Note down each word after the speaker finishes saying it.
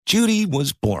Judy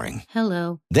was boring.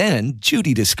 Hello. Then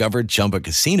Judy discovered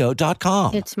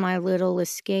ChumbaCasino.com. It's my little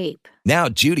escape. Now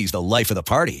Judy's the life of the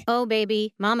party. Oh,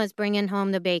 baby, mama's bringing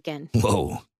home the bacon.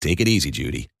 Whoa, take it easy,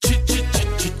 Judy.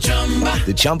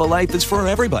 The Chumba life is for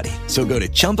everybody. So go to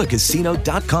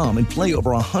ChumbaCasino.com and play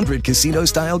over 100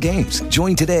 casino-style games.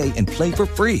 Join today and play for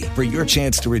free for your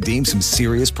chance to redeem some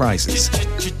serious prizes.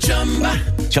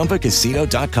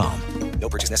 ChumbaCasino.com. No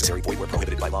purchase necessary. Void where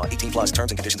prohibited by law. 18 plus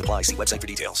terms and conditions apply. See website for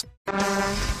details.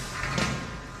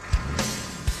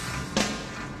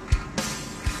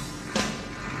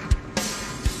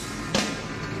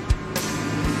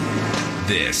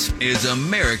 This is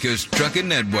America's Trucking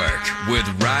Network with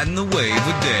Riding the Wave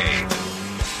with Dave.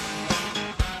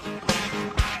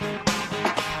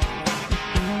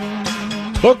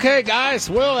 Okay, guys.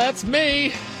 Well, that's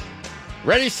me.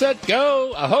 Ready, set,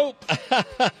 go, I hope.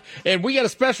 And we got a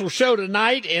special show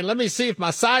tonight, and let me see if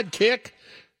my sidekick,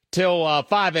 till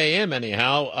 5 a.m.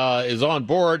 anyhow, is on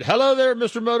board. Hello there,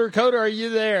 Mr. Motor Coder. Are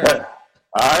you there?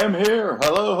 I am here.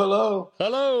 Hello, hello.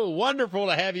 Hello. Wonderful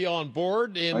to have you on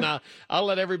board. And I'll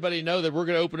let everybody know that we're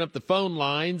going to open up the phone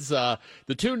lines. The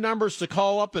two numbers to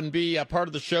call up and be a part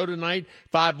of the show tonight,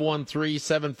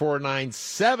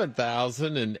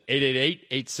 513-749-7000 and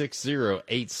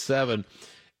 888-860-8785.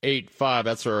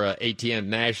 That's our ATN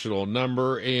national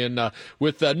number. And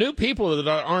with new people that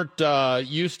aren't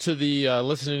used to the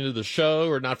listening to the show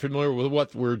or not familiar with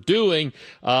what we're doing,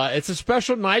 it's a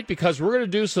special night because we're going to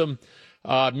do some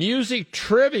music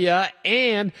trivia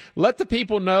and let the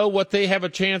people know what they have a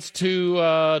chance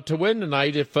to win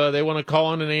tonight if they want to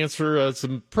call in and answer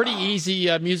some pretty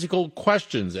easy musical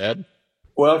questions. Ed.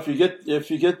 Well, if you get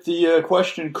the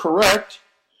question correct,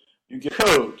 you get a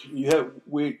code.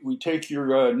 We take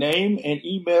your name and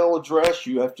email address.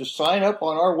 You have to sign up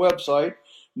on our website,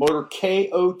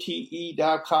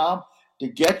 motorkote.com, to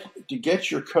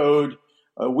get your code.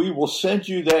 We will send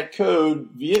you that code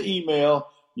via email.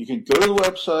 You can go to the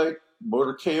website,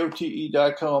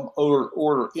 motorkote.com,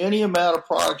 order any amount of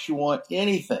products you want,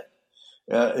 anything.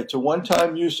 It's a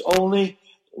one-time use only.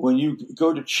 When you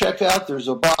go to checkout, there's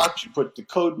a box. You put the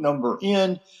code number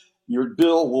in. Your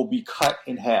bill will be cut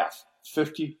in half,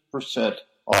 50%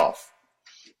 off.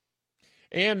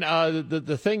 And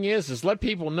the thing is let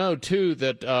people know, too,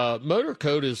 that Motor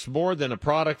Code is more than a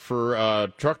product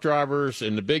for truck drivers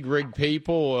and the big rig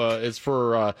people. It's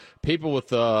for people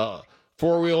with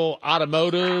four-wheel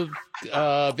automotive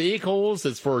vehicles.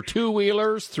 It's for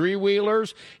two-wheelers,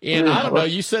 three-wheelers. And I don't know,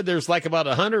 you said there's like about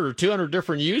 100 or 200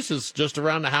 different uses just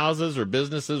around the houses or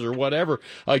businesses or whatever.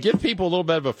 Give people a little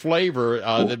bit of a flavor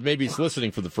that maybe is listening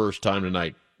for the first time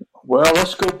tonight. Well,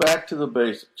 let's go back to the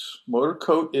basics. Motor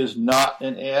Coat is not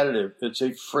an additive. It's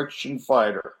a friction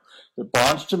fighter that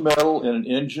bonds to metal in an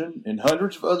engine in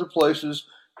hundreds of other places,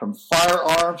 from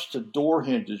firearms to door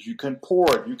hinges. You can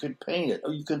pour it, you can paint it,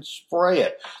 or you can spray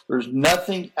it. There's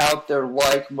nothing out there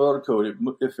like Motor Coat.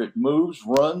 If it moves,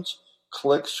 runs,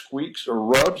 clicks, squeaks, or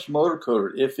rubs, Motor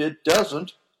Coat it. If it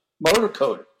doesn't, Motor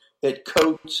Coat it. It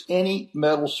coats any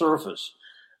metal surface.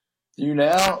 You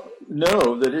now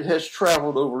know that it has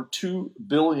traveled over 2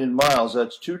 billion miles.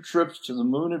 That's 2 trips to the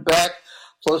moon and back.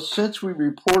 Plus, since we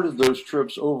reported those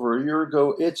trips over a year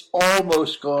ago, it's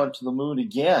almost gone to the moon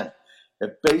again.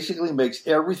 It basically makes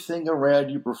everything around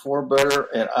you perform better,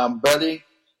 and I'm betting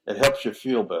it helps you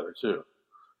feel better, too.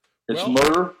 It's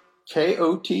Motor,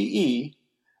 K-O-T-E,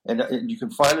 and you can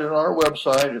find it on our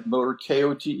website at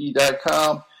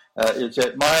motorkote.com. It's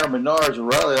at Meyer, Menards,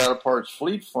 O'Reilly Auto Parts,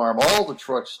 Fleet Farm, all the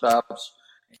truck stops,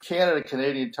 Canada,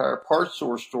 Canadian Tire, Parts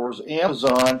Stores,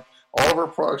 Amazon. All of our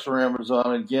products are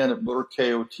Amazon, again, at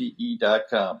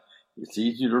motorkote.com. It's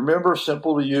easy to remember,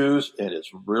 simple to use, and it's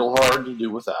real hard to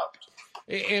do without.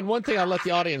 And one thing I'll let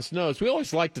the audience know is we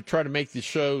always like to try to make these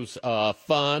shows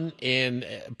fun and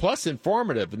plus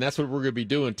informative, and that's what we're going to be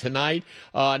doing tonight.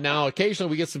 Now, occasionally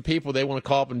we get some people, they want to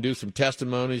call up and do some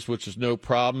testimonies, which is no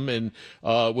problem. And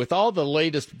with all the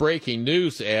latest breaking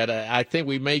news, Ed, I think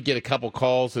we may get a couple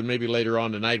calls, and maybe later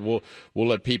on tonight we'll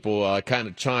let people kind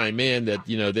of chime in that,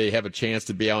 you know, they have a chance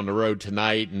to be on the road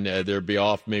tonight and they'll be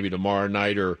off maybe tomorrow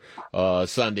night or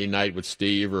Sunday night with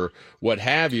Steve or what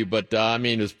have you. But, I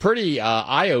mean, it's pretty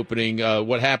eye-opening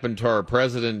what happened to our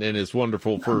president and his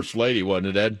wonderful first lady, wasn't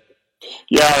it, Ed?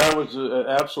 Yeah, that was an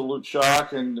absolute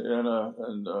shock, and a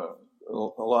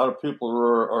lot of people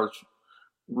are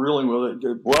reeling with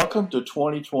it. Welcome to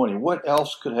 2020. What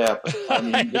else could happen? I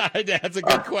mean, that's a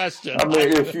good question. I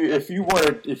mean, if you want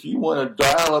to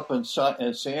dial up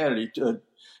insanity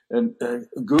and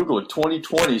Google it,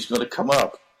 2020 is going to come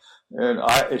up, and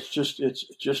it's just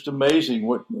amazing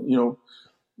what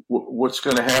what's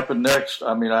going to happen next.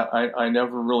 I mean, I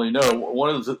never really know. One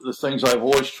of the things I've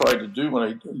always tried to do when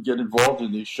I get involved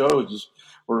in these shows is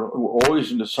we're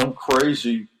always into some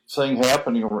crazy thing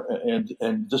happening,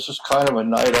 and this is kind of a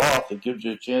night off. It gives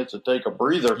you a chance to take a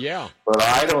breather. Yeah. But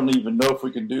I don't even know if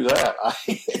we can do that.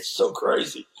 It's so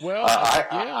crazy. Well,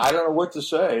 I don't know what to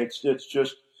say. It's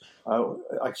just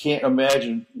I can't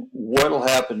imagine what'll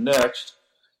happen next.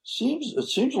 It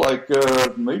seems like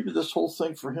maybe this whole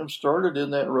thing for him started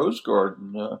in that Rose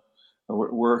Garden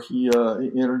where he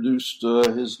introduced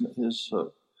his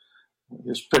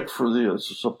pick for the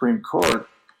Supreme Court,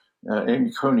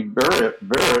 Amy Coney Barrett,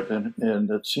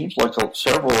 and it seems like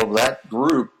several of that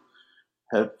group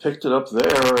have picked it up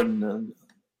there, and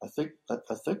I think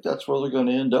that's where they're going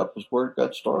to end up, is where it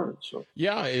got started. So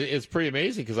yeah, it's pretty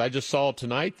amazing, because I just saw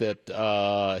tonight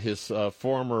that his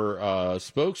former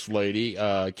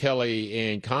spokeslady, Kelly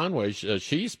Ann Conway,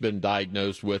 she's been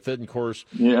diagnosed with it. And of course,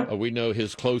 we know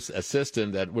his close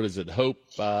assistant, that Hope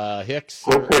Hicks.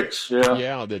 Hope Hicks, yeah.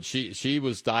 Yeah, that she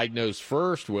was diagnosed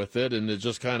first with it, and it's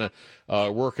just kind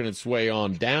of working its way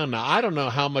on down. Now, I don't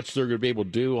know how much they're going to be able to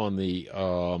do on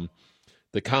the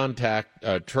contact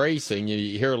tracing.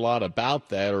 You hear a lot about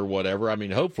that or whatever. I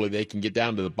mean, hopefully they can get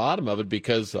down to the bottom of it,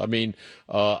 because, I mean,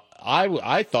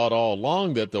 I thought all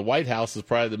along that the White House is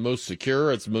probably the most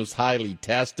secure. It's the most highly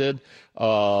tested,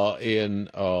 and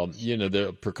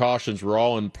the precautions were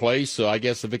all in place. So I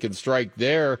guess if it can strike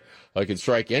there, it can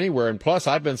strike anywhere. And plus,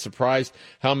 I've been surprised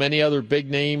how many other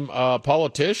big-name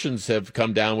politicians have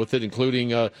come down with it,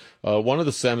 including one of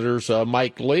the senators,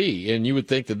 Mike Lee. And you would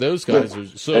think that those guys are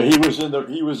so. And he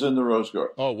was in the Rose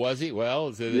Garden. Oh, was he?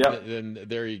 Well, then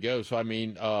there you go. So I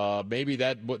mean, maybe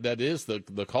that is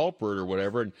the culprit or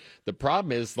whatever. And the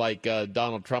problem is, like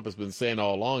Donald Trump has been saying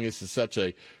all along, this is such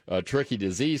a tricky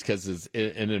disease because it's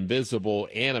an invisible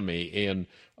enemy, and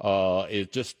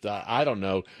it just I don't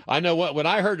know. I know when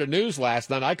I heard the news last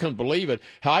night, I couldn't believe it.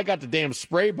 How I got the damn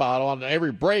spray bottle on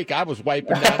every break. I was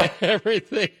wiping down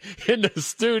everything in the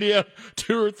studio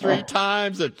 2 or 3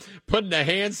 times, and putting the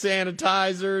hand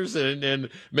sanitizers and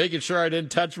making sure I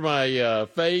didn't touch my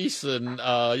face and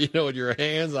with your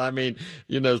hands. I mean,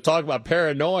 talk about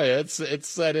paranoia. It's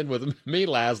set in with me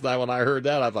last night when I heard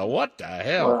that. I thought, what the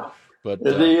hell? But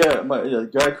the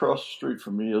guy across the street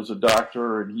from me is a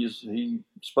doctor, and he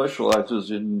specializes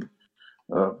in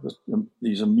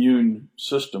these immune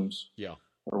systems,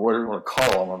 or whatever you want to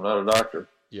call them. I'm not a doctor.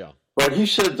 Yeah. But he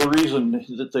said the reason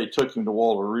that they took him to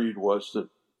Walter Reed was that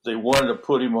they wanted to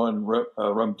put him on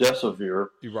remdesivir,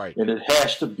 right, and it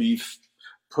has to be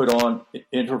put on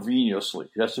intravenously.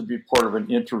 It has to be part of an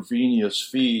intravenous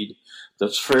feed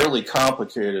that's fairly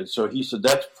complicated. So he said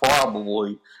that's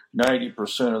probably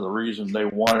 90% of the reason they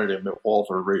wanted him at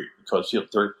Walter Reed, because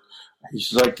he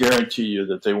says, I guarantee you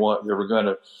that they're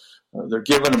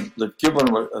giving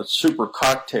him a super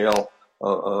cocktail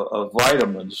of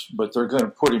vitamins, but they're going to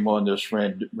put him on this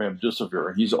remdesivir,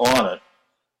 and he's on it,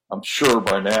 I'm sure,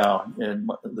 by now.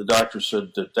 And the doctor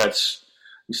said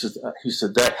he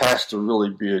said that has to really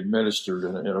be administered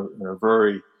in a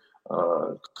very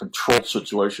controlled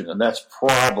situation, and that's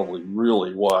probably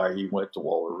really why he went to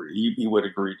Walter Reed. He would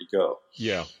agree to go.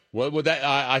 Yeah. Well,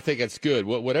 I think it's good.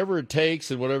 Whatever it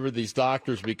takes, and whatever these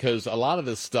doctors, because a lot of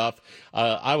this stuff,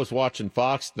 I was watching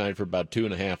Fox tonight for about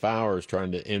 2.5 hours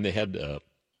and they had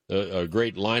a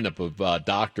great lineup of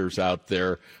doctors out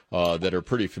there that are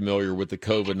pretty familiar with the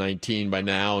COVID-19 by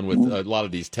now, and with a lot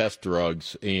of these test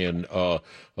drugs. And so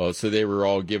they were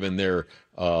all given their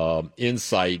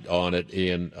insight on it.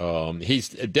 And he's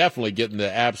definitely getting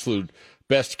the absolute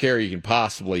best care you can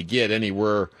possibly get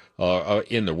anywhere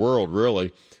in the world,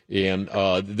 really. And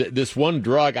this one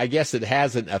drug, I guess it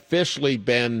hasn't officially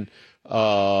been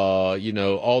all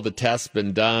the tests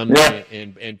been done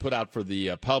and put out for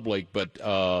the public, but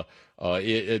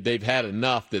they've had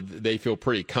enough that they feel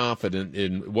pretty confident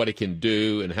in what it can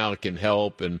do and how it can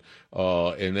help, and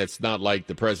it's not like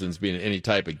the president's being any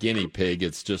type of guinea pig.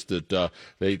 It's just that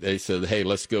they said, hey,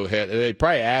 let's go ahead. And they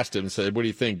probably asked him and said, what do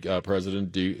you think,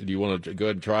 President? Do you want to go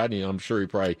ahead and try it? And I'm sure he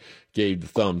probably gave the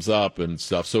thumbs up and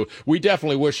stuff. So we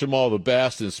definitely wish him all the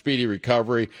best and speedy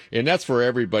recovery. And that's for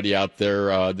everybody out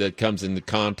there that comes into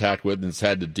contact with and has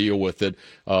had to deal with it.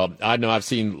 I know I've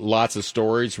seen lots of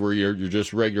stories where you're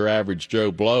just regular average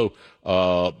Joe Blow.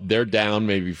 They're down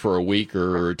maybe for a week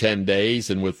or 10 days,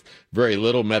 and with very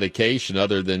little medication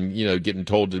other than, getting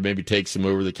told to maybe take some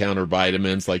over-the-counter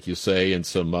vitamins, like you say, and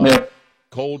some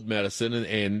cold medicine,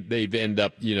 and they end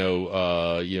up,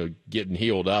 getting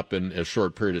healed up in a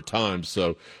short period of time.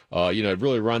 So, it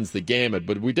really runs the gamut.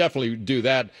 But we definitely do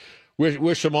that.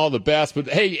 wish them all the best. But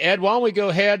hey, Ed, why don't we go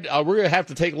ahead? We're going to have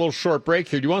to take a little short break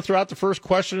here. Do you want to throw out the first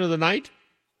question of the night?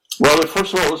 Well,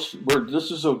 first of all,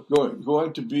 this is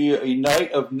going to be a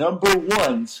night of number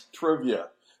ones trivia.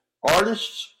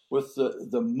 Artists with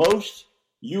the most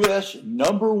U.S.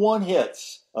 number one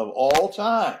hits of all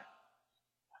time.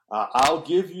 I'll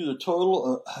give you the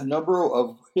total number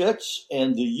of hits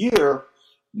and the year.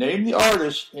 Name the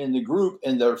artist and the group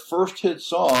and their first hit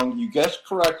song. You guessed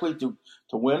correctly to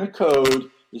win a code.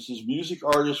 This is music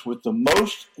artists with the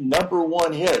most number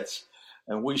one hits.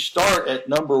 And we start at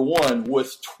number one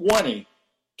with 20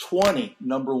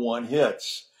 number one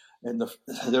hits. And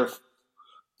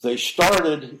they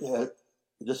started,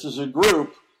 this is a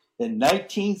group, in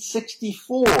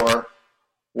 1964.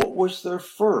 What was their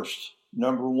first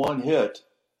number one hit?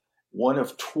 One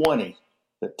of 20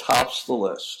 that tops the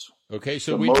list. Okay,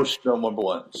 so most number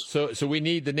ones. So we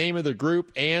need the name of the group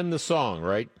and the song,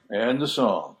 right? And the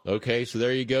song. Okay, so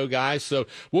there you go, guys. So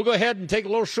we'll go ahead and take a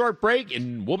little short break,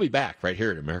 and we'll be back right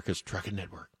here at America's Trucking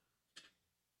Network.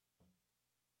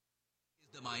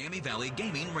 The Miami Valley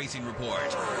Gaming Racing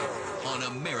Report on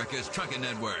America's Trucking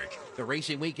Network. The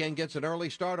racing weekend gets an early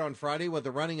start on Friday with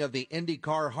the running of the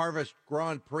IndyCar Harvest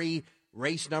Grand Prix.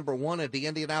 Race number 1 at the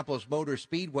Indianapolis Motor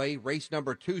Speedway. Race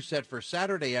number 2 set for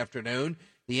Saturday afternoon.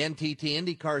 The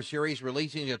NTT IndyCar Series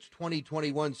releasing its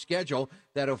 2021 schedule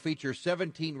that'll feature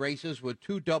 17 races with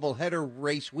 2 doubleheader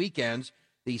race weekends.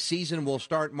 The season will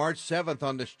start March 7th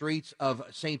on the streets of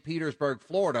St. Petersburg,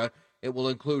 Florida. It will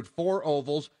include 4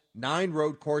 ovals, 9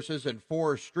 road courses, and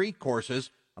 4 street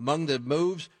courses. Among the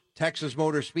moves, Texas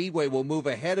Motor Speedway will move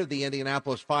ahead of the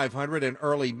Indianapolis 500 in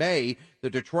early May. The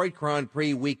Detroit Grand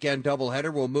Prix weekend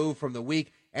doubleheader will move from the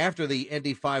week after the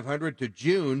Indy 500 to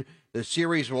June. The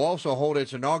series will also hold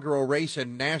its inaugural race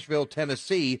in Nashville,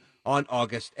 Tennessee on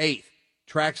August 8th.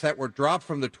 Tracks that were dropped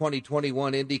from the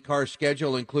 2021 IndyCar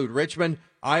schedule include Richmond,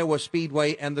 Iowa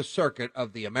Speedway, and the Circuit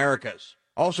of the Americas.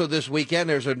 Also this weekend,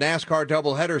 there's a NASCAR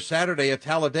doubleheader Saturday at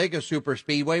Talladega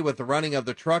Superspeedway with the running of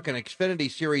the Truck and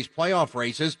Xfinity Series playoff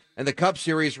races, and the Cup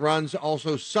Series runs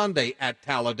also Sunday at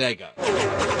Talladega.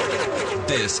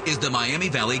 This is the Miami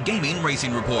Valley Gaming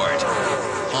Racing Report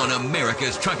on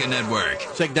America's Trucking Network.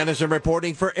 Sig Dennison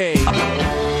reporting for A.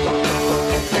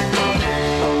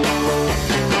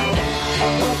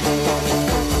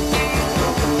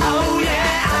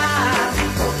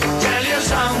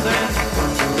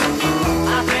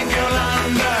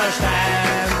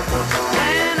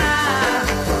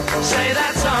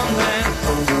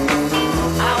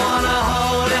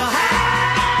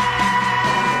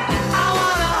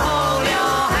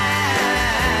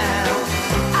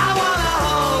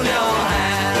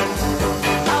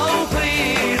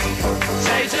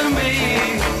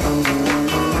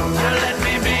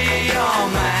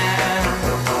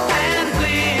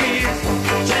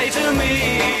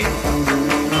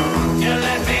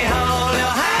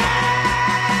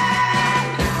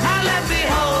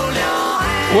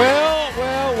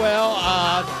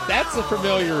 That's a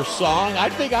familiar song. I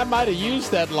think I might have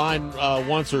used that line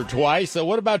once or twice. So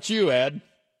what about you, Ed?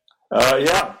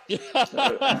 Yeah.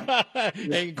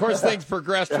 And of course, things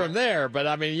progressed from there. But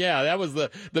I mean, yeah, that was the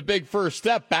big first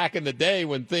step back in the day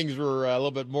when things were a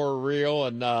little bit more real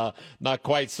and not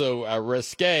quite so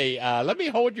risque. Let me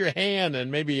hold your hand and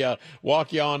maybe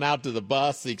walk you on out to the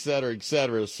bus, et cetera, et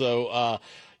cetera. So,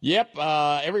 yep,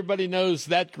 everybody knows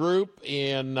that group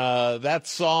and that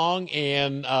song,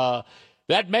 and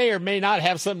that may or may not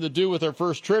have something to do with our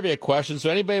first trivia question. So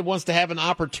anybody who wants to have an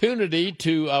opportunity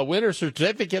to win a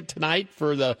certificate tonight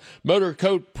for the Motor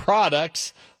Coat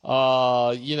products,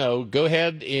 go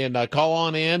ahead and call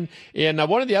on in. And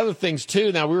one of the other things,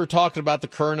 too, now we were talking about the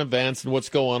current events and what's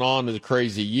going on in the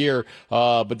crazy year.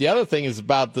 But the other thing is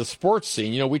about the sports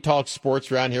scene. You know, we talk sports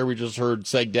around here. We just heard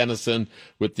Seg Dennison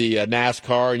with the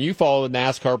NASCAR, and you follow the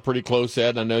NASCAR pretty close,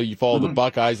 Ed. I know you follow the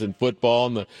Buckeyes in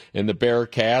football and the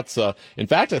Bearcats. In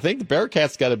fact, I think the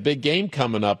Bearcats got a big game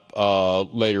coming up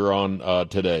later on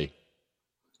today.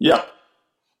 Yeah.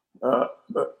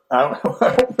 But I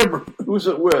don't remember who's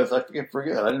it with. I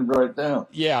forget. I didn't write it down.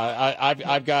 Yeah,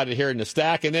 I've got it here in the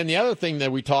stack. And then the other thing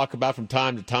that we talk about from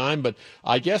time to time, but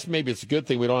I guess maybe it's a good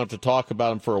thing we don't have to talk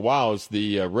about them for a while, is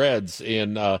the Reds.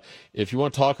 And if you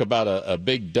want to talk about a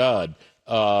big dud,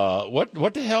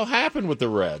 what the hell happened with the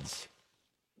Reds?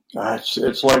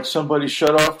 It's like somebody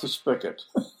shut off the spigot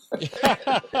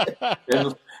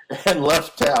and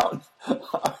left town.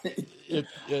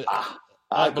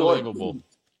 Unbelievable.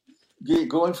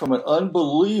 Going from an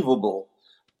unbelievable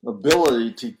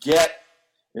ability to get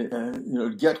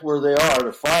where they are,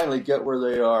 to finally get where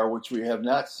they are, which we have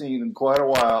not seen in quite a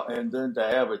while, and then to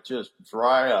have it just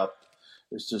dry up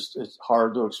it's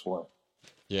hard to explain.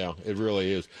 Yeah, it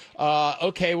really is.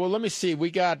 Okay, well, let me see.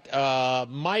 We got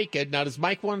Mike. Now, does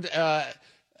Mike want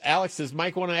Alex, does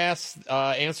Mike want to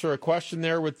answer a question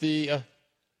there with the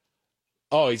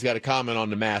oh, he's got a comment on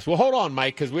the mask. Well, hold on,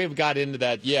 Mike, because we haven't got into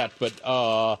that yet.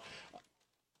 But,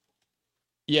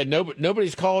 yeah,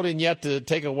 nobody's called in yet to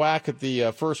take a whack at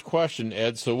the first question,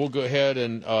 Ed, so we'll go ahead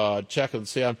and check and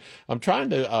see. I'm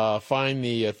trying to find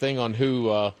the thing on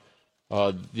who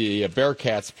the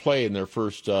Bearcats play in their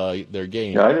first their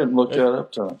game. Yeah, I didn't look that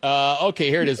up, Tom. Okay,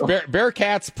 here it is.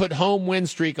 Bearcats put home win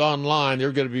streak online.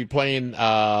 They're going to be playing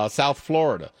South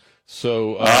Florida.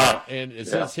 So, and it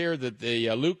says here that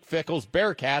the Luke Fickell's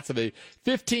Bearcats have a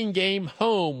 15-game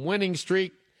home winning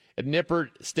streak at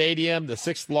Nippert Stadium, the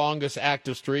sixth longest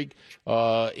active streak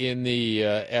in the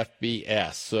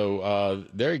FBS. So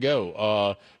there you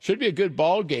go. Should be a good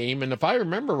ball game. And if I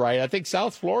remember right, I think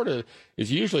South Florida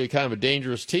is usually kind of a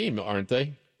dangerous team, aren't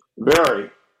they? Very.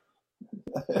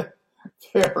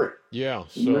 Very. Yeah.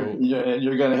 So and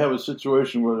you're going to have a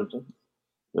situation where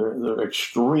they're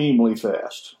extremely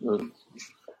fast, and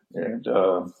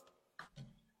they're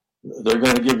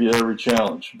going to give you every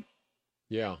challenge.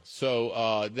 Yeah,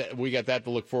 so we got that to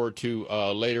look forward to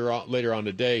later on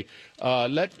today.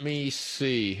 Let me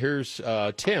see. Here's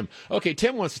Tim. Okay,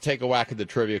 Tim wants to take a whack at the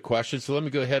trivia question, so let me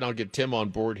go ahead and I'll get Tim on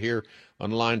board here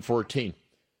on line 14.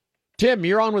 Tim,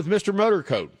 you're on with Mr.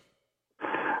 Motorcoat.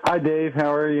 Hi, Dave.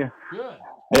 How are you? Good.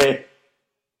 Hey.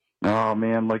 Oh,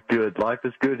 man, look good. Life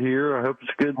is good here. I hope it's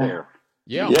good there.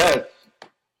 Yeah. Yes.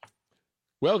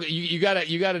 Well, you got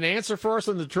an answer for us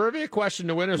on the trivia question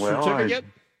to win a certificate?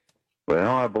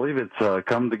 I believe it's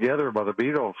Come Together by the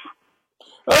Beatles.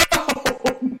 Oh,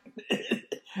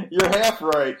 you're half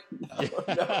right.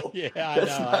 No. Yeah, I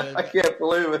know. I can't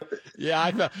believe it. Yeah, I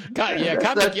thought. Yeah,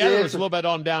 Come Together is a little bit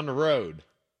on down the road.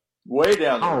 Way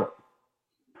down the road.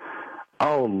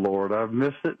 Oh, Lord, I've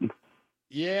missed it.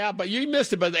 Yeah, but you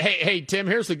missed it. But hey, Tim,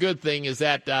 here's the good thing is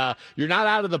that you're not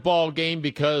out of the ball game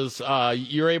because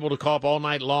you're able to call up all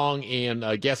night long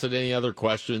and guess at any other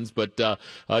questions. But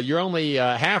you're only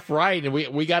half right, and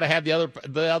we got to have the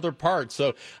other part.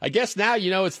 So I guess now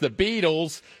you know it's the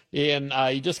Beatles, and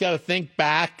you just got to think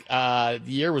back. The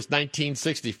year was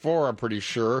 1964, I'm pretty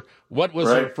sure. What was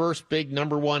their first big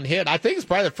number one hit? I think it's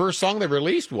probably the first song they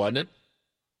released, wasn't it?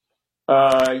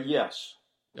 Yes.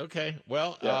 Okay,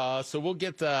 well, so we'll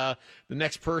get the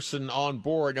next person on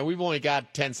board. Now, we've only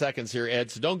got 10 seconds here, Ed,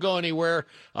 so don't go anywhere.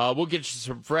 We'll get you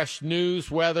some fresh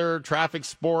news, weather, traffic,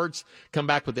 sports, come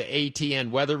back with the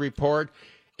ATN weather report,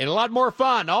 and a lot more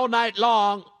fun all night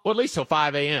long, well, at least till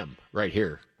 5 a.m. right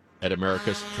here at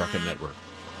America's Trucking Network.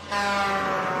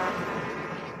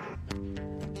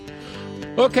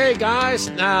 Okay, guys,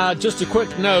 just a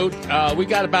quick note. We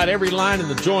got about every line in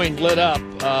the joint lit up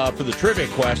for the trivia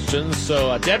questions.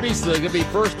 So Debbie's going to be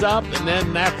first up, and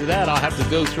then after that, I'll have to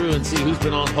go through and see who's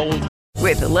been on hold.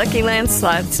 With the Lucky Land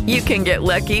Slots, you can get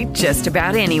lucky just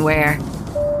about anywhere.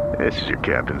 This is your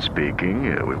captain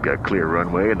speaking. We've got clear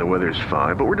runway and the weather's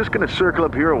fine, but we're just going to circle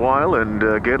up here a while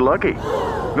and get lucky.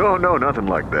 No, nothing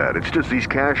like that. It's just these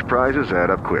cash prizes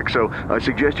add up quick. So I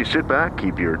suggest you sit back,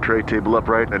 keep your tray table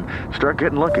upright, and start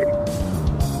getting lucky.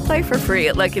 Play for free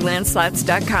at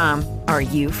LuckyLandSlots.com. Are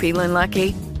you feeling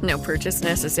lucky? No purchase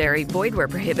necessary. Void where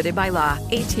prohibited by law.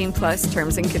 18 plus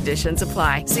terms and conditions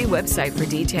apply. See website for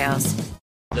details.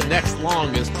 The next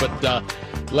longest, but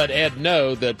let Ed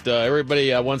know that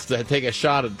everybody wants to take a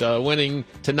shot at winning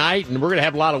tonight, and we're going to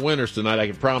have a lot of winners tonight. I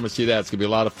can promise you that. It's going to be a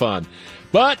lot of fun.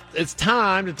 But it's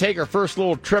time to take our first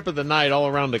little trip of the night all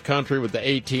around the country with the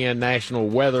ATN National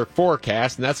Weather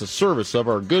Forecast, and that's a service of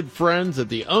our good friends at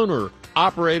the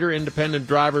Owner-Operator Independent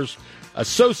Drivers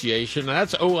Association. Now,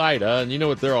 that's OIDA, and you know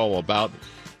what they're all about.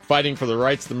 Fighting for the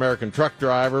rights of the American truck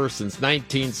driver since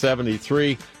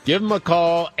 1973. Give them a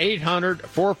call,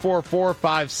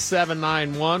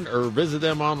 800-444-5791, or visit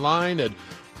them online at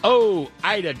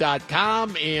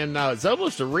oida.com. And it's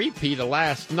almost a repeat of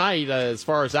last night as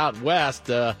far as out west.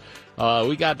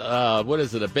 We got,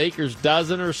 a baker's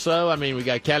dozen or so. I mean, we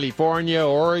got California,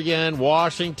 Oregon,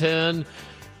 Washington,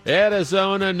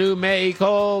 Arizona, New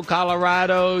Mexico,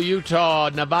 Colorado, Utah,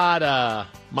 Nevada,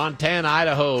 Montana,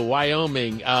 Idaho,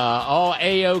 Wyoming, all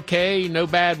A-OK, no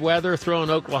bad weather, throw in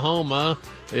Oklahoma,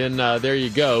 and there you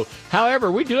go. However,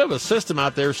 we do have a system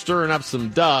out there stirring up some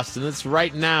dust, and it's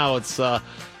right now it's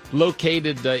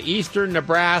located eastern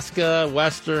Nebraska,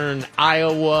 western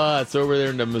Iowa, it's over there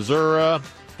into Missouri,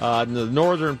 in the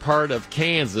northern part of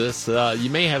Kansas. You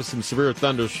may have some severe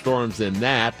thunderstorms in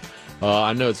that.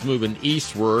 I know it's moving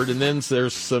eastward. And then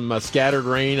there's some scattered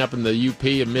rain up in the UP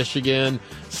of Michigan,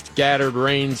 scattered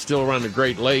rain still around the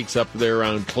Great Lakes up there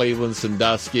around Cleveland,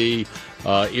 Sandusky,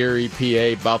 Erie,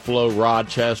 PA, Buffalo,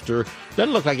 Rochester.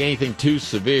 Doesn't look like anything too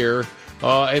severe.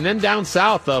 And then down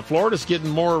south, Florida's getting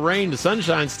more rain. The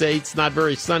Sunshine State's not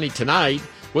very sunny tonight.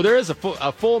 Well, there is a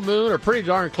full moon, or pretty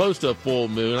darn close to a full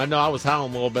moon. I know I was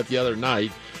howling a little bit the other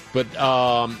night. But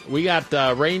we got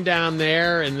rain down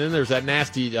there, and then there's that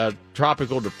nasty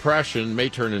tropical depression, may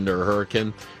turn into a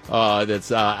hurricane,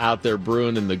 that's out there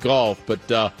brewing in the Gulf. But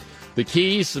the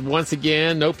Keys, once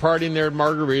again, no partying there at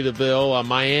Margaritaville.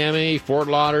 Miami, Fort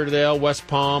Lauderdale, West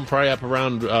Palm, probably up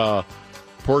around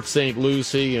Port St.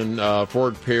 Lucie and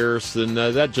Fort Pierce, and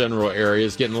that general area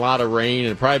is getting a lot of rain,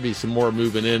 and probably be some more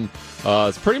moving in.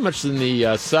 It's pretty much in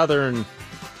the southern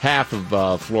half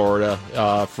of Florida,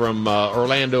 from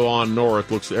Orlando on north.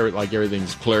 Looks like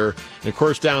everything's clear. And, of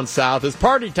course, down south, it's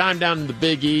party time down in the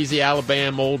Big Easy,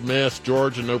 Alabama, Ole Miss,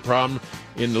 Georgia, no problem.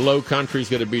 In the low country, it's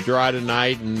going to be dry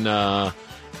tonight, and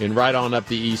right on up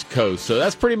the East Coast. So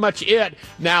that's pretty much it.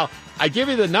 Now, I give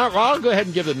you the number. I'll go ahead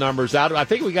and give the numbers out. I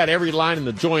think we got every line in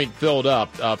the joint filled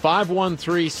up.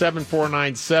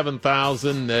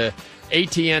 513-749-7000.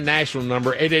 ATN national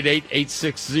number,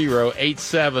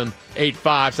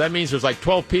 888-860-8785. So that means there's like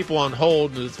 12 people on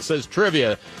hold, and it says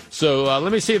trivia. So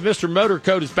let me see if Mr.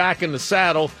 Motorcoat is back in the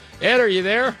saddle. Ed, are you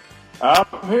there? I'm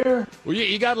here. Well,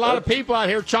 you got a lot of people out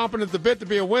here chomping at the bit to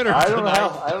be a winner I tonight.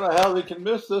 don't know how they can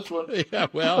miss this one. Yeah,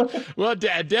 well,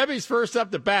 Debbie's first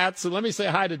up to bat, so let me say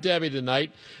hi to Debbie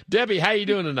tonight. Debbie, how you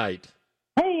doing tonight?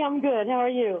 Hey, I'm good. How are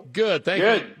you? Good.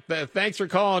 Thanks for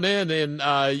calling in,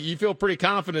 and you feel pretty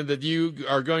confident that you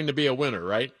are going to be a winner,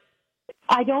 right?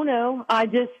 I don't know. I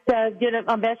just did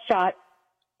my best shot.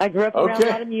 I grew up around a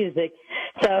lot of music.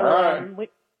 So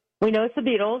we know it's the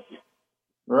Beatles.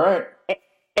 Right.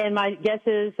 And my guess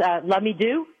is Let Me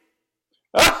Do.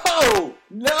 Oh,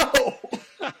 no.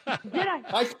 Did I?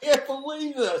 I can't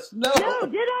believe this. No. No,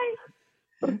 did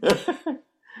I? No.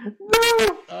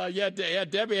 Yeah,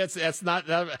 Debbie, that's not.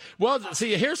 Well,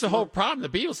 see, here's the whole problem. The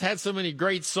Beatles had so many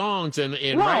great songs, and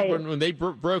right when they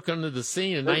broke onto the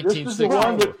scene in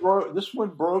 1964. This one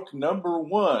broke number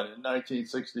one in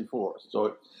 1964.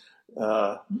 So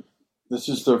this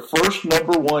is their first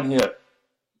number one hit.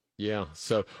 Yeah.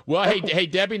 So, well, hey,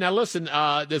 Debbie. Now, listen.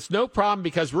 There's no problem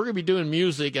because we're going to be doing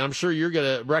music, and I'm sure you're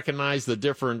going to recognize the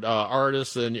different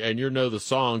artists, and you know the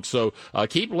songs. So,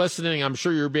 keep listening. I'm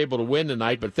sure you'll be able to win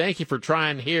tonight. But thank you for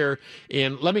trying here.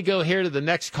 And let me go here to the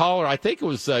next caller. I think it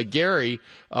was Gary.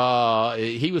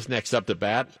 He was next up to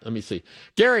bat. Let me see.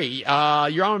 Gary,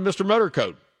 you're on with Mr.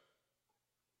 Motorcoat.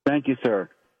 Thank you,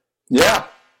 sir. Yeah.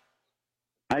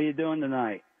 How you doing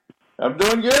tonight? I'm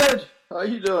doing good. How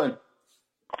you doing?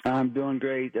 I'm doing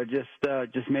great. I just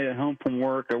made it home from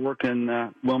work. I work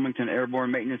in Wilmington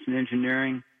Airborne Maintenance and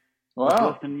Engineering. Wow. I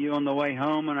was listening to you on the way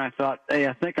home, and I thought, hey,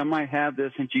 I think I might have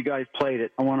this since you guys played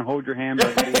it. I want to hold your hand.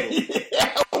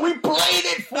 Yeah, we played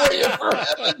it for you, for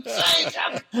heaven's sake.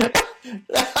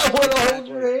 I want to hold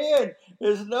your hand.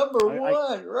 It's number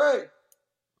one, right?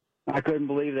 I couldn't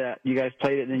believe that. You guys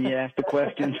played it, and then you asked the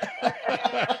questions.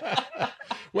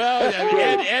 Well,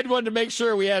 Ed wanted to make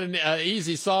sure we had an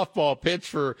easy softball pitch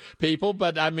for people.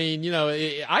 But, I mean, you know,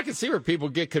 I can see where people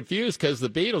get confused because the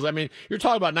Beatles, I mean, you're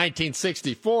talking about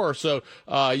 1964, so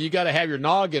you got to have your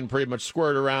noggin pretty much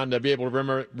squared around to be able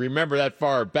to remember that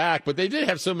far back. But they did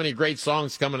have so many great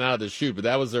songs coming out of the chute. But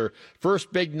that was their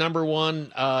first big number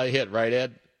one hit, right,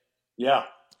 Ed? Yeah.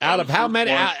 Out of how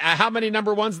many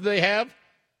number ones did they have?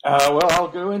 Well, I'll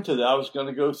go into that. I was going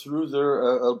to go through their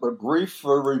a brief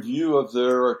review of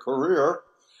their career.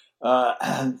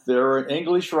 They're an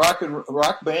English rock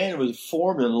band. It was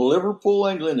formed in Liverpool,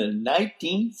 England in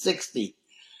 1960.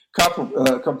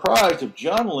 Comprised of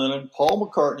John Lennon, Paul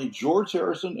McCartney, George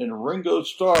Harrison, and Ringo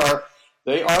Starr.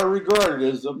 They are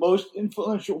regarded as the most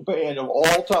influential band of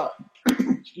all time.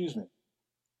 Excuse me.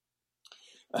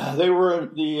 They were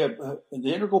the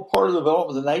integral part of the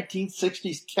development of the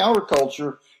 1960s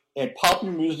counterculture and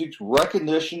popular music's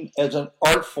recognition as an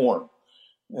art form.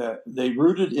 They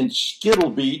rooted in skittle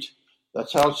beat.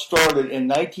 That's how it started. In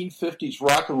 1950s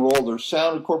rock and roll, their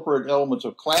sound incorporated elements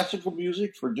of classical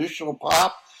music, traditional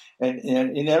pop, and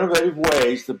in innovative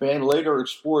ways. The band later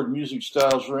explored music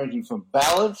styles ranging from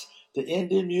ballads to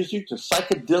Indian music to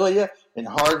psychedelia and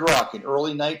hard rock. In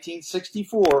early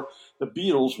 1964, the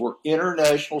Beatles were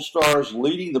international stars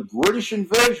leading the British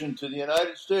invasion to the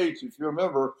United States. If you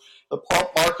remember, the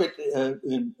pop market,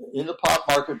 in the pop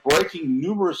market, breaking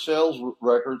numerous sales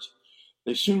records.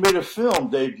 They soon made a film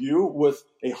debut with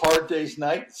A Hard Day's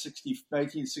Night,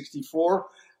 1964.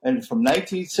 And from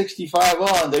 1965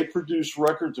 on, they produced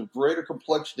records of greater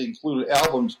complexity, including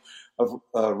albums of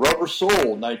Rubber Soul,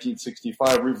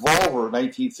 1965, Revolver,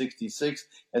 1966,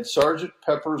 and Sgt.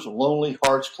 Pepper's Lonely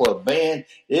Hearts Club Band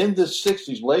in the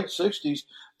 60s, late 60s.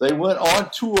 They went on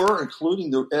tour,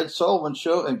 including the Ed Sullivan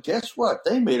Show, and guess what?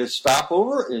 They made a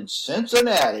stopover in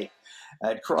Cincinnati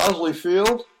at Crosley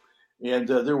Field, and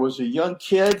there was a young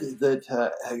kid that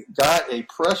got a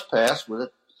press pass with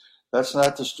it. That's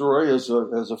not the story. As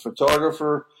a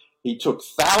photographer, he took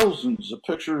thousands of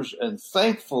pictures, and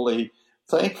thankfully,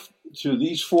 thanks to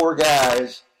these four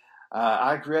guys,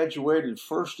 I graduated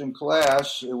first in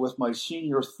class with my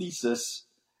senior thesis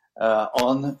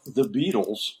on the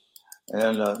Beatles,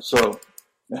 and so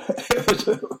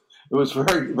it was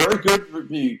very, very good for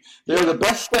me. They're the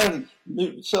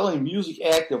best-selling music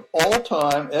act of all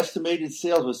time. Estimated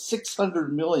sales of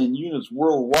 600 million units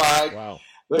worldwide. Wow.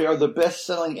 They are the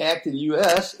best-selling act in the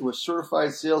U.S. with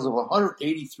certified sales of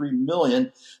 183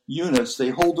 million units. They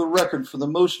hold the record for the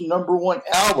most number one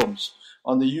albums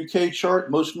on the UK chart,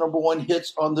 most number one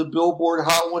hits on the Billboard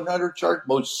Hot 100 chart,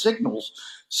 most singles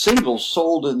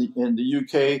sold in the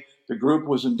UK. The group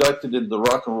was inducted into the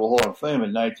Rock and Roll Hall of Fame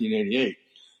in 1988.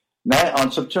 Now,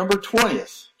 on September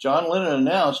 20th, John Lennon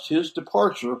announced his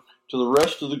departure to the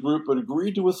rest of the group, but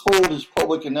agreed to withhold his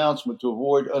public announcement to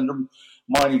avoid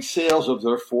undermining sales of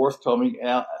their forthcoming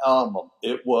album.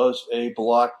 It was a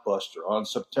blockbuster. On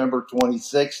September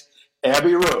 26th,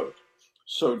 Abbey Road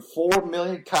sold 4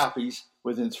 million copies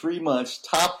within 3 months,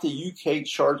 topped the UK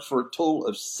charts for a total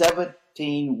of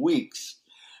 17 weeks.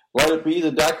 Let It Be,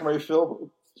 the documentary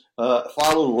film,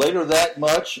 followed later that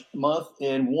month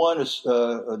and won a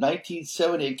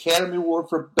 1970 Academy Award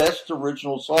for Best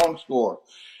Original Song Score.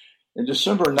 In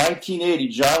December 1980,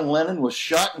 John Lennon was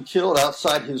shot and killed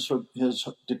outside his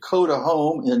Dakota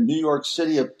home in New York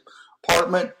City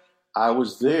apartment. I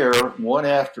was there 1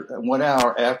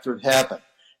 hour after it happened.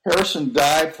 Harrison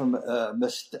died from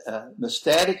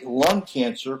metastatic lung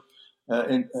cancer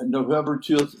in November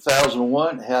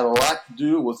 2001. It had a lot to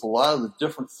do with a lot of the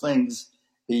different things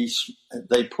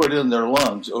they put in their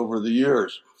lungs over the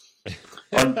years.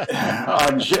 On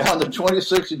the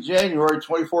 26th of January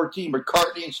 2014,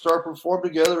 McCartney and Starr performed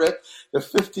together at the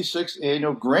 56th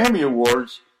Annual Grammy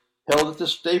Awards held at the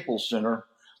Staples Center.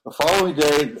 The following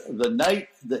day, the night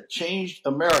that changed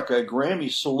America, a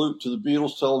Grammy salute to the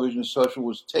Beatles television special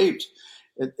was taped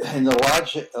in the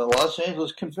Los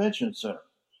Angeles Convention Center.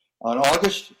 On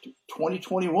August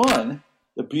 2021,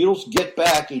 the Beatles Get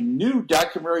Back, a new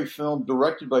documentary film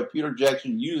directed by Peter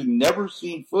Jackson using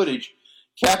never-seen footage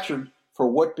captured for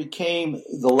what became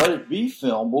the Let It Be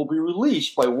film, will be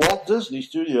released by Walt Disney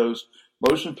Studios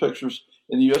Motion Pictures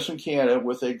in the U.S. and Canada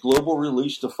with a global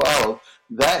release to follow.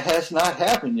 That has not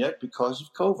happened yet because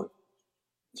of COVID.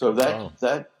 So there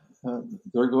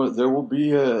will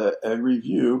be a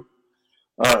review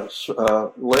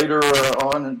later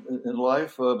on in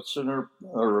life. Senator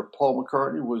Paul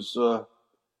McCartney was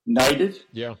knighted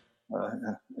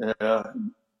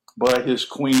by his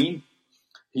queen.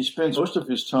 He spends most of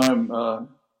his time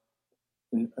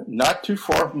not too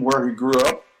far from where he grew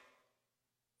up.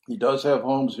 He does have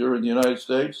homes here in the United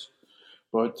States,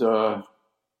 but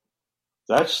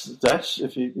that's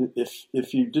if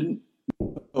you didn't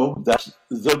know, that's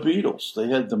the Beatles. They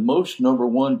had the most number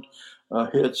one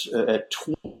hits at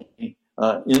 20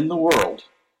 in the world,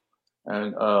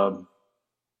 and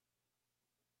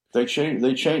they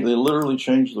literally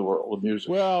changed the world of music.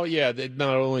 Well, yeah, they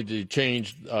not only did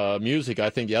change music, I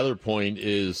think the other point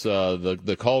is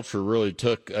the culture really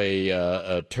took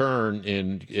a turn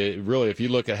in really, if you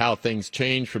look at how things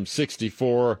changed from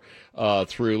 64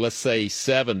 through, let's say,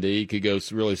 70, it could go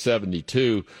really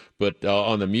 72, but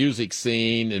on the music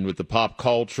scene and with the pop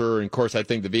culture, and of course, I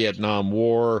think the Vietnam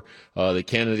War, the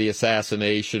Kennedy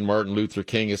assassination, Martin Luther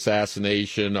King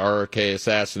assassination, RFK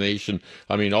assassination,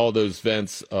 I mean, all those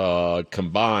events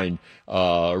combined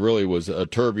really was a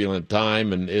turbulent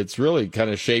time, and it's really kind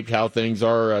of shaped how things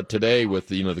are today with,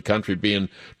 the country being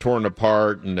torn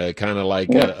apart and kind of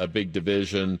like a big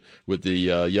division with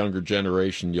the younger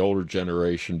generation, the older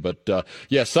generation. But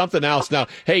something else. Now,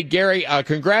 hey, Gary,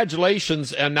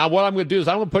 congratulations. And now what I'm going to do is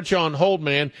I'm going to put you on hold,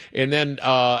 man, and then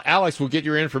Alex will get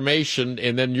your information,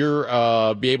 and then you're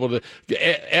be able to.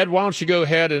 Ed, why don't you go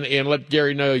ahead and let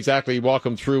Gary know exactly, walk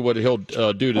him through what he'll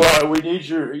do today. Well, we need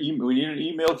an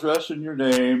email address and your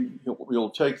name. You'll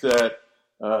take that.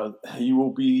 You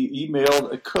will be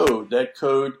emailed a code. That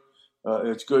code,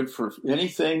 it's good for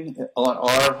anything on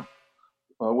our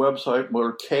website,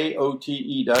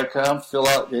 motote.com. Fill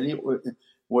out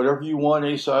whatever you want,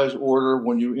 any size order.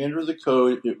 When you enter the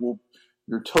code, it will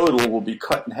your total will be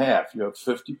cut in half. You have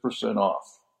 50%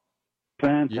 off.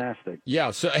 Fantastic.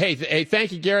 Yeah. So, hey,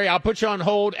 thank you, Gary. I'll put you on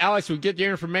hold. Alex, we'll get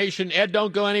your information. Ed,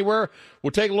 don't go anywhere.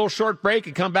 We'll take a little short break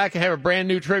and come back and have a brand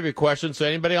new trivia question. So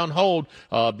anybody on hold,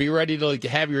 be ready to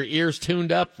have your ears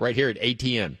tuned up right here at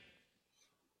ATN.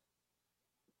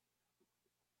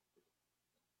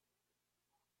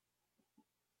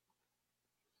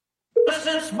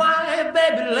 Since my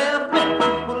baby left me,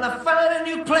 will I find a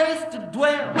new place to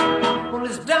dwell? Well,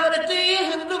 it's down at the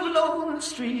end of Lonely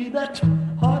Street, that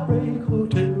heartbreak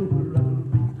hotel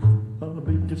where I'll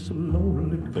be just so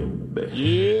lonely, baby.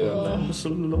 Yeah. Well, I'm so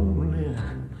lonely.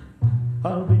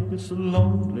 I'll be just so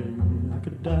lonely, I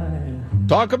could die.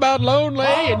 Talk about lonely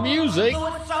and music.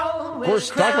 Of course,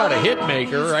 talk about a hit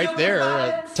maker right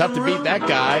there. Tough to beat that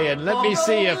guy. And let me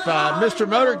see if Mr.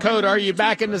 Motorcoat, are you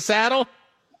back in the saddle?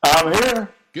 I'm here.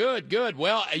 Good.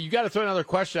 Well, you got to throw another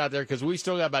question out there because we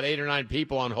still got about 8 or 9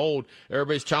 people on hold.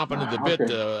 Everybody's chomping at the bit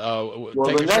to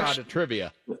take a shot at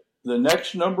trivia. The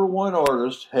next number one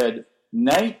artist had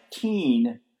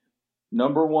 19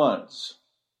 number ones.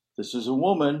 This is a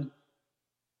woman.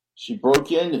 She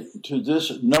broke into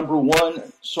this number one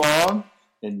song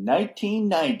in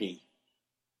 1990.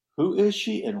 Who is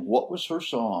she and what was her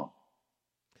song?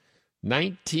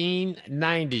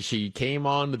 1990, she came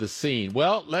onto the scene.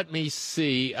 Well, let me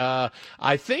see.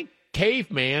 I think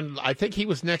Caveman, he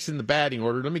was next in the batting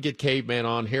order. Let me get Caveman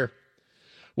on here.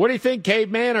 What do you think,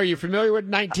 Caveman? Are you familiar with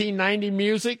 1990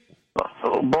 music?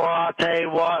 Oh, boy, I'll tell you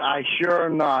what, I sure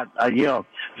am not.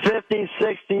 50s,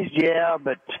 60s, yeah,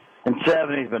 but in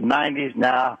 70s, but 90s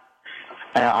now.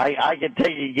 I could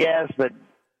take a guess, but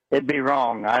it'd be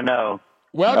wrong, I know.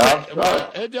 Well,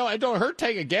 it don't hurt.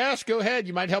 Take a guess. Go ahead.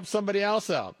 You might help somebody else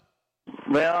out.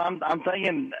 Well, I'm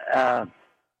thinking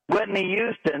Whitney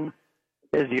Houston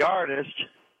is the artist,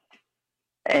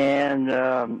 and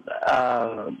oh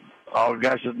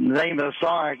gosh, the name of the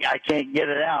song I can't get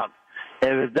it out.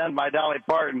 It was done by Dolly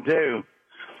Parton too.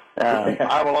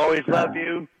 I Will Always Love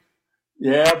You.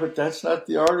 Yeah, but that's not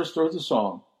the artist or the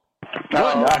song.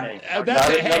 Number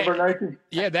 19.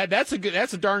 Yeah, that's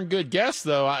a darn good guess,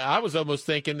 though. I was almost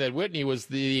thinking that Whitney was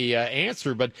the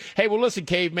answer. But hey, well, listen,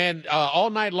 Caveman,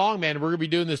 all night long, man, we're gonna be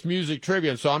doing this music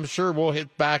trivia, so I'm sure we'll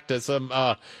hit back to some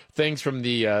things from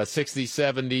the 60s,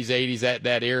 70s, 80s,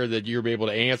 that era that you'll be able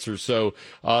to answer. So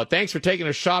thanks for taking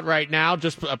a shot right now.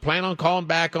 Just plan on calling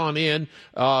back on in.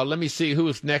 Let me see who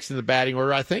is next in the batting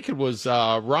order. I think it was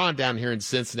Ron down here in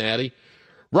Cincinnati.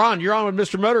 Ron, you're on with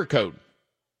Mr. Motorcoat.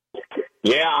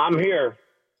 Yeah, I'm here.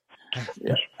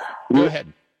 Yeah. Go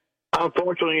ahead.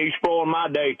 Unfortunately, you spoiled my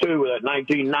day, too, with that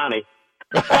 1990.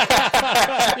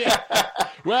 Yeah.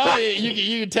 Well,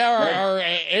 you can tell our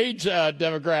age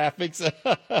demographics.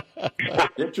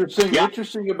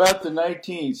 Interesting about the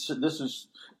 19s. This is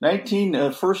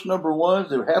 19 first number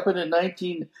ones. It happened in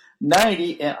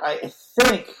 1990, and I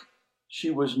think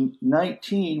she was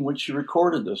 19 when she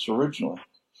recorded this originally.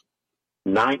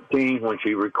 19 when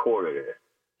she recorded it.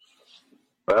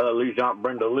 Well, at least not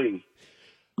Brenda Lee.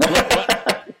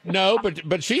 No,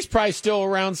 but she's probably still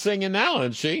around singing now,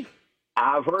 isn't she?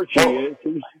 I've heard she is.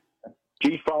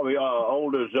 She's probably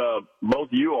old as both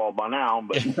of you all by now.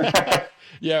 But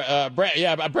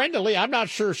Brenda Lee. I'm not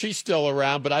sure she's still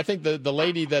around, but I think the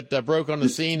lady that broke on the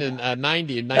scene in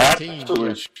 90 and 19.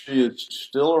 Absolutely, she is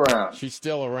still around. She's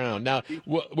still around. Now,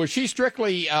 was she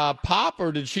strictly pop,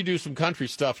 or did she do some country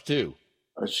stuff too?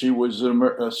 She was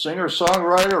a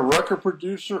singer-songwriter, record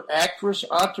producer, actress,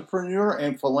 entrepreneur,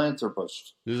 and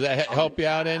philanthropist. Does that help you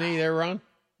out any there, Ron?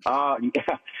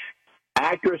 Yeah.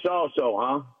 Actress also,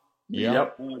 huh?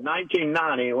 Yep.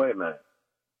 1990, wait a minute.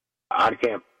 I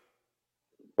can't.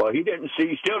 Well, he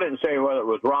still didn't say whether it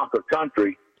was rock or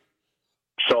country.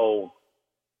 So.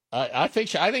 I think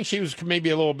she was maybe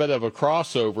a little bit of a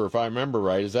crossover, if I remember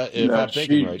right. Is that, if I'm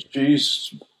thinking right?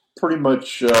 She's pretty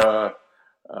much, rock.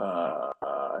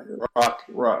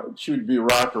 She would be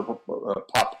rock or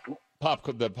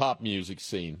pop. The pop music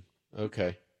scene.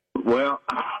 Okay. Well,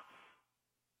 I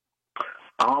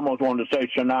almost wanted to say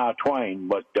Shania Twain,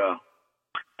 but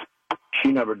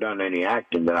she never done any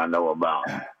acting that I know about.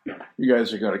 You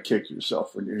guys are going to kick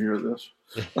yourself when you hear this.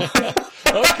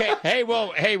 Okay.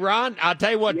 Hey, Ron, I'll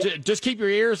tell you what, just keep your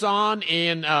ears on,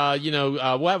 and,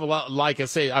 we'll have a lot, like I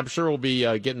say, I'm sure we'll be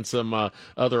getting some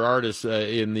other artists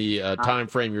in the time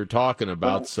frame you're talking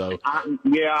about. So I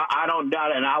don't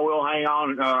doubt it, and I will hang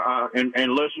on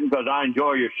and listen because I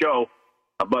enjoy your show.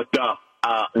 But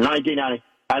 1990,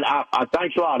 and I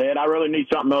thanks a lot, Ed. I really need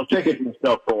something else to get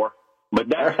myself for. But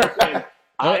that's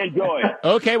I enjoy it.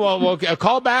 Okay, well, we'll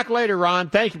call back later, Ron.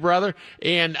 Thank you, brother.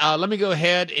 And let me go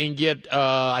ahead and get,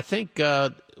 I think,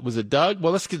 was it Doug?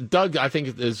 Well, let's get Doug. I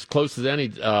think is close as any.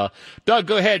 Doug,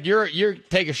 go ahead. You're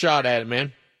take a shot at it,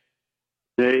 man.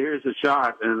 Hey, here's a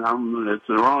shot, and it's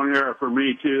the wrong era for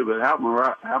me too. But how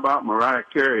about Mariah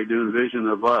Carey doing "Vision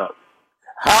of Love"?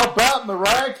 How about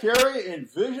Mariah Carey in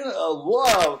 "Vision of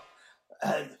Love"?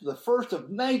 The first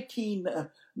of 19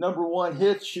 number one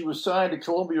hits. She was signed to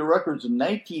Columbia Records in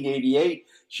 1988.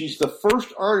 She's the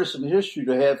first artist in history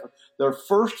to have their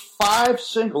first 5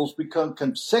 singles become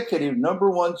consecutive number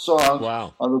one songs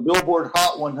on the Billboard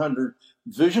Hot 100.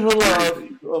 "Vision of Love,"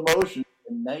 Emotion,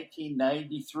 in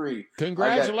 1993.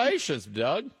 Congratulations,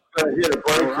 Doug. I hit a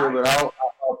break here, but I'll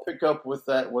pick up with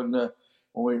that when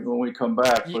we come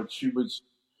back. But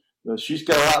she's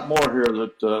got a lot more here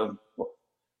that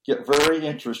get very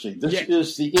interesting. This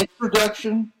is the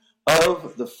introduction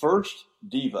of the first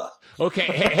diva. Okay,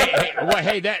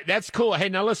 hey, that's cool. Hey,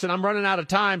 now listen, I'm running out of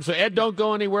time, so Ed, don't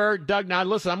go anywhere. Doug, now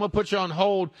listen, I'm going to put you on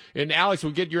hold, and Alex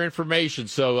will get your information.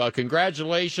 So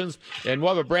congratulations, and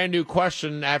we'll have a brand new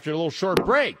question after a little short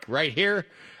break right here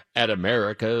at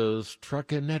America's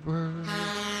Trucking Network.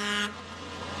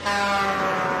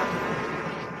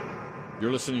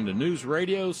 You're listening to News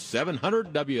Radio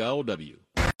 700 WLW.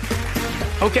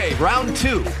 Okay, round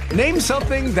 2. Name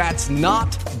something that's not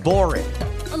boring.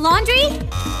 A laundry?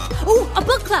 Ooh, a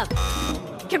book club.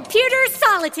 Computer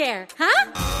solitaire,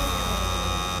 huh?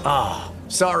 Ah,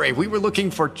 sorry, we were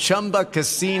looking for Chumba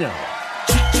Casino.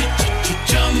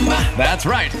 That's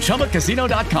right,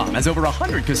 ChumbaCasino.com has over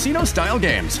 100 casino-style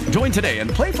games. Join today and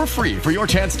play for free for your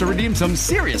chance to redeem some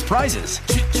serious prizes.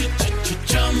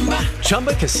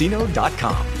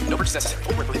 ChumbaCasino.com. No purchase necessary.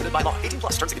 Void where prohibited by law. 18+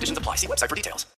 terms and conditions apply. See website for details.